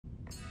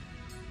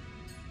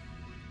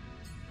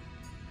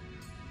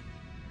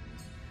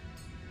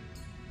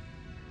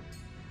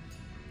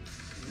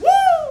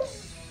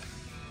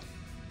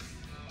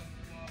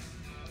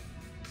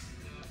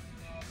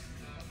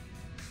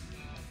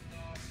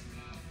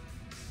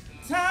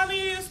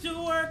Mommy used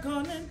to work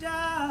on the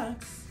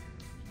docks.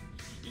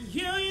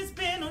 Union's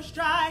been on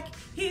strike.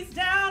 He's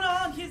down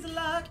on his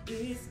luck.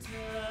 It's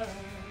tough.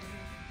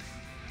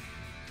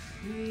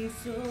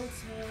 So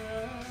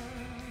tough.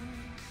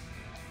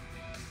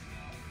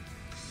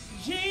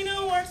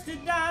 Gina works the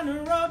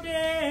diner all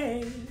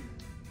day,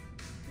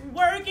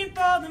 working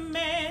for the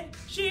man.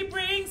 She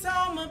brings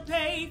home a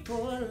pay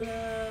for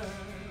love.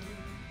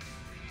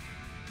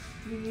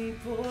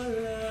 For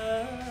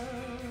love.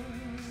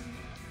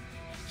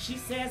 She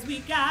says we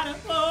gotta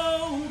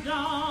hold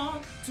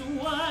on to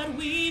what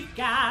we've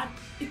got.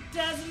 It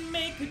doesn't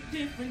make a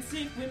difference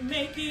if we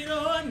make it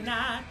or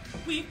not.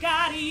 We've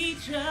got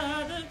each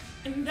other,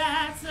 and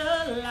that's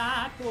a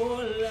lot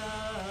for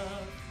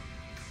love.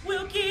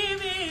 We'll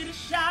give it a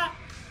shot.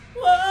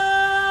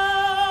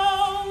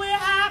 Whoa, we're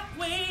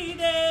halfway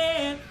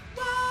there.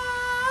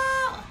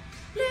 Whoa,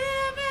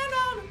 living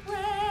on a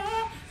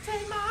prayer.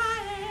 Take my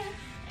hand,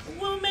 and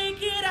we'll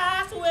make it,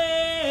 I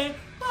swear.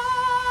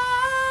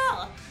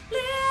 Whoa,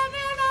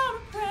 living on a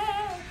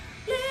prayer.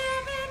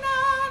 Living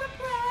on a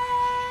prayer.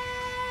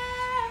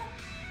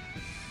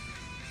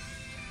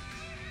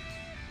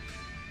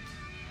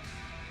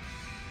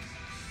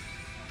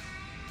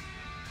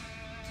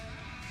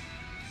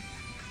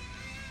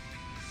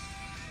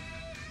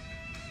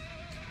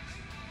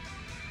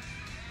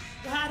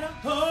 Gotta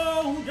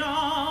hold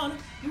on,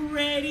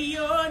 ready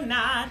or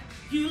not.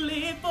 You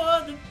live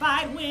for the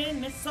fight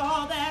when it's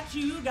all that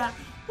you got.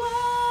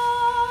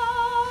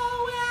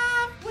 Whoa, we're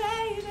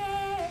halfway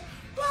there.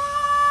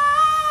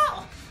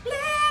 Whoa,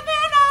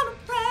 living on a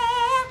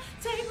prayer.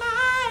 Take my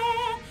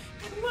hand,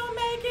 and we'll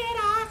make it,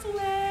 I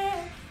swear.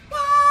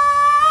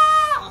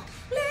 Whoa,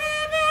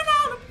 living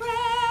on a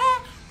prayer.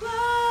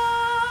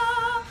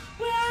 Whoa,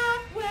 we're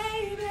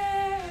halfway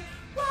there.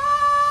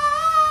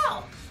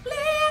 Whoa,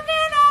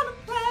 living on a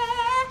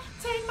prayer.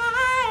 Take my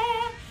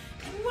hand,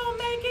 and we'll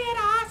make it,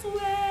 I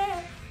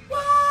swear.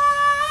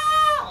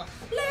 Whoa,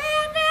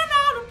 living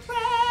on a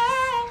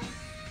prayer.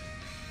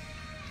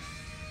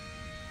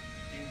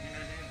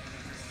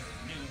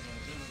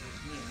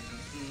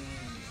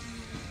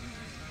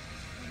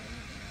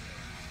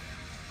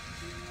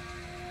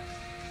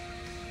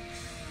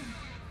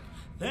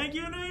 Thank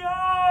you, New York.